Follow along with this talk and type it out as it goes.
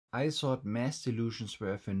I thought mass delusions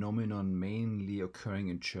were a phenomenon mainly occurring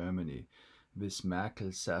in Germany, with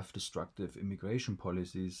Merkel's self-destructive immigration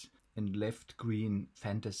policies and left-green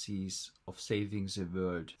fantasies of saving the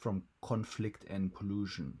world from conflict and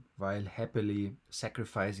pollution, while happily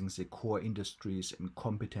sacrificing the core industries and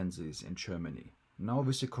competencies in Germany. Now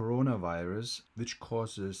with the coronavirus, which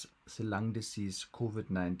causes the lung disease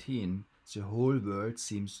COVID-19, the whole world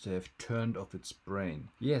seems to have turned off its brain.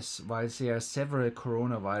 Yes, while there are several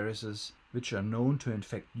coronaviruses which are known to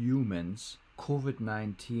infect humans,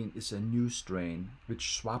 COVID-19 is a new strain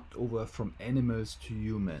which swapped over from animals to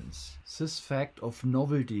humans. This fact of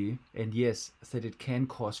novelty, and yes, that it can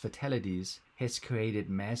cause fatalities, has created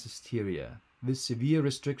mass hysteria, with severe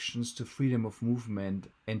restrictions to freedom of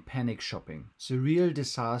movement and panic shopping. The real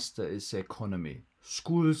disaster is the economy.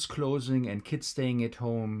 Schools closing and kids staying at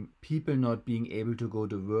home, people not being able to go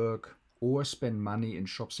to work or spend money in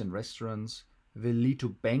shops and restaurants will lead to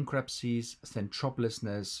bankruptcies, then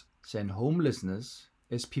joblessness, then homelessness,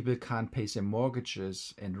 as people can't pay their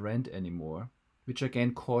mortgages and rent anymore, which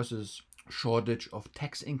again causes shortage of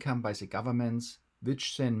tax income by the governments,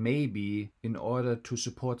 which then may be, in order to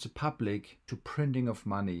support the public, to printing of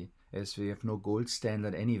money, as we have no gold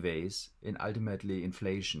standard anyways, and ultimately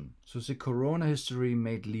inflation. So the corona history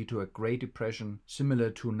may lead to a Great Depression similar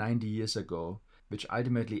to 90 years ago, which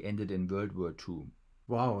ultimately ended in World War II.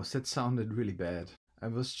 Wow, that sounded really bad. I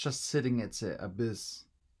was just sitting at the abyss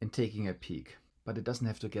and taking a peek, but it doesn't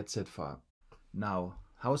have to get that far. Now,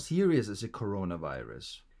 how serious is the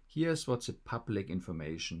coronavirus? Here's what the public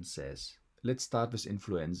information says. Let's start with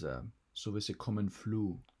influenza, so with the common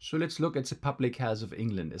flu. So let's look at the Public Health of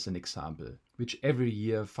England as an example, which every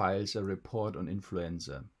year files a report on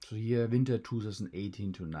influenza. So here winter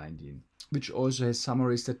 2018 to 19, which also has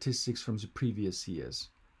summary statistics from the previous years.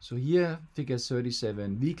 So here figure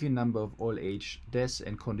 37, weekly number of all age deaths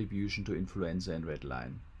and contribution to influenza in red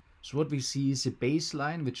line. So what we see is a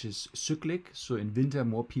baseline which is cyclic, so in winter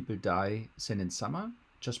more people die than in summer,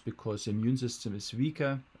 just because the immune system is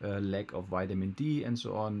weaker, lack of vitamin D and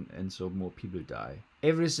so on, and so more people die.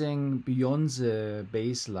 Everything beyond the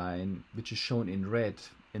baseline, which is shown in red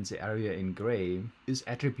and the area in gray, is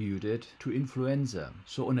attributed to influenza.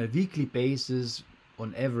 So on a weekly basis,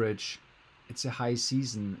 on average, it's a high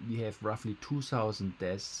season, we have roughly 2,000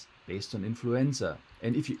 deaths based on influenza.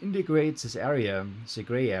 And if you integrate this area, the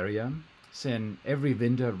gray area, then every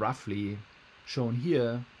winter roughly, shown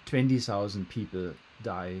here, 20,000 people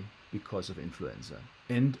die because of influenza.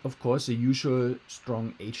 And of course the usual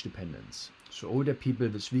strong age dependence. So older people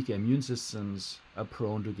with weaker immune systems are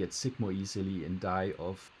prone to get sick more easily and die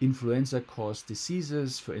of influenza-caused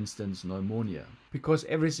diseases, for instance pneumonia. Because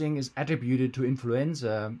everything is attributed to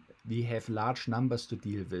influenza, we have large numbers to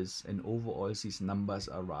deal with, and overall these numbers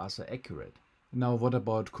are rather accurate. Now what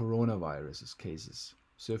about coronavirus cases?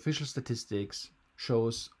 So official statistics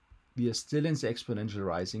shows we are still in the exponential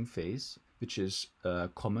rising phase, which is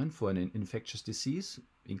common for an infectious disease,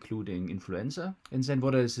 including influenza. And then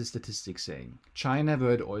what are the statistics saying? China,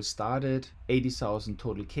 where it all started, 80,000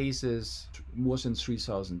 total cases, more than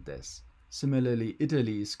 3,000 deaths. Similarly,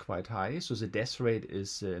 Italy is quite high, so the death rate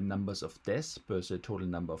is numbers of deaths per the total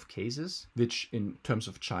number of cases, which in terms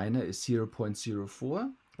of China is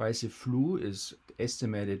 0.04. While the flu is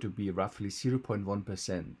estimated to be roughly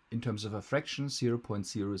 0.1%. In terms of a fraction,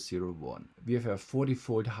 0.001. We have a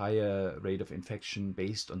 40-fold higher rate of infection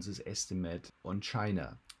based on this estimate on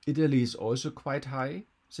China. Italy is also quite high,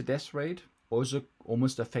 the death rate, also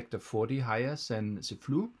almost a factor 40 higher than the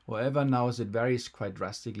flu. However, now it varies quite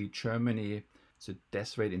drastically. Germany, the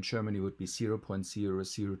death rate in Germany would be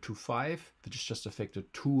 0.0025, which is just a factor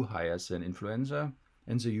 2 higher than influenza.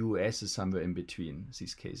 And the US is somewhere in between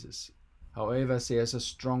these cases. However, there's a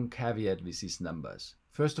strong caveat with these numbers.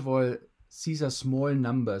 First of all, these are small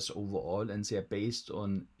numbers overall and they are based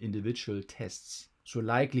on individual tests. So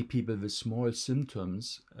likely people with small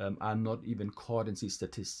symptoms are not even caught in these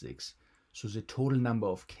statistics. So the total number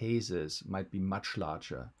of cases might be much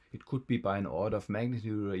larger. It could be by an order of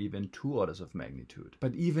magnitude or even 2 orders of magnitude.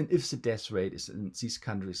 But even if the death rate in these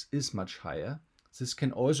countries is much higher, this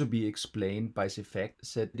can also be explained by the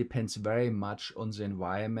fact that it depends very much on the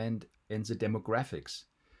environment and the demographics.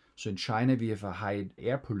 So in China we have a high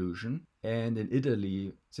air pollution, and in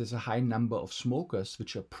Italy there's a high number of smokers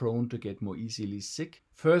which are prone to get more easily sick.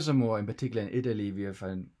 Furthermore, in particular in Italy, we have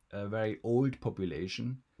a very old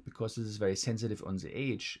population. Because this is very sensitive on the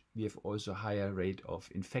age, we have also a higher rate of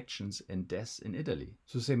infections and deaths in Italy.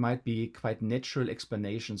 So there might be quite natural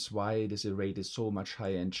explanations why this rate is so much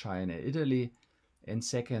higher in China and Italy. And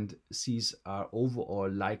second, these are overall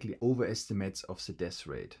likely overestimates of the death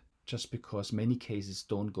rate. just because many cases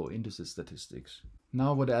don't go into the statistics.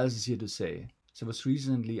 Now, what else is here to say? There was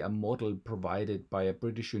recently a model provided by a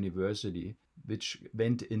British university which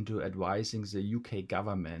went into advising the UK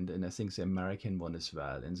government, and I think the American one as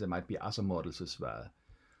well, and there might be other models as well.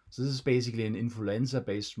 So this is basically an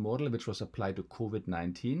influenza-based model which was applied to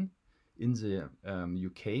COVID-19 in the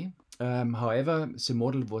UK. However, the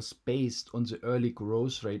model was based on the early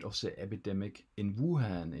growth rate of the epidemic in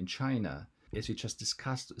Wuhan in China. As we just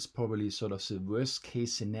discussed, is probably sort of the worst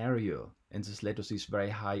case scenario, and this led to these very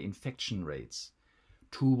high infection rates.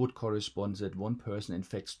 2 would correspond that one person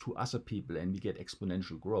infects 2 other people and we get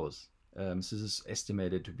exponential growth. This is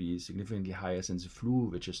estimated to be significantly higher than the flu,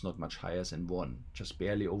 which is not much higher than 1, just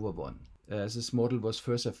barely over 1. This model was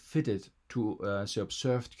further fitted to the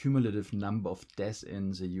observed cumulative number of deaths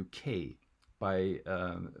in the UK by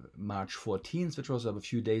March 14th, which was a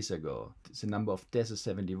few days ago. The number of deaths is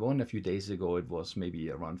 71. A few days ago it was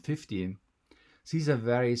maybe around 50. These are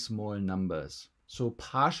very small numbers. So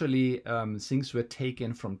partially things were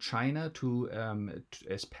taken from China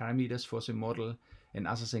as parameters for the model, and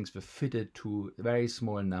other things were fitted to very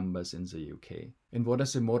small numbers in the UK. And what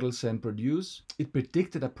does the model then produce? It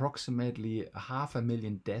predicted approximately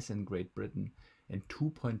 500,000 deaths in Great Britain and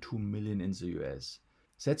 2.2 million in the US.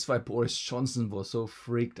 That's why Boris Johnson was so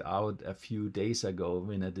freaked out a few days ago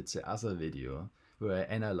when I did the other video where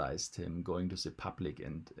I analyzed him going to the public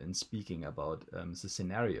and speaking about the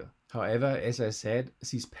scenario. However, as I said,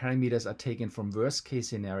 these parameters are taken from worst case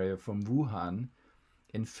scenario from Wuhan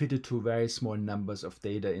and fitted to very small numbers of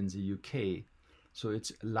data in the UK. So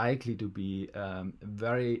it's likely to be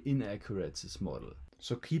very inaccurate, this model.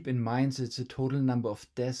 So keep in mind that the total number of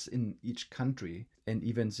deaths in each country and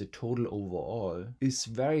even the total overall is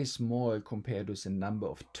very small compared to the number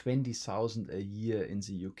of 20,000 a year in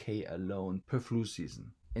the UK alone per flu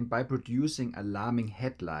season. And by producing alarming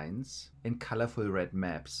headlines and colorful red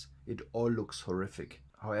maps, it all looks horrific.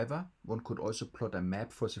 However, one could also plot a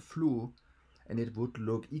map for the flu and it would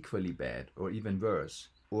look equally bad or even worse,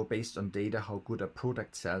 or based on data how good a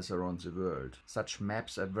product sells around the world. Such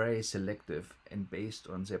maps are very selective and based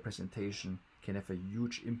on their presentation can have a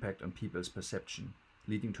huge impact on people's perception,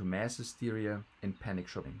 leading to mass hysteria and panic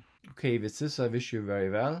shopping. Okay, with this I wish you very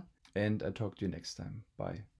well and I talk to you next time. Bye.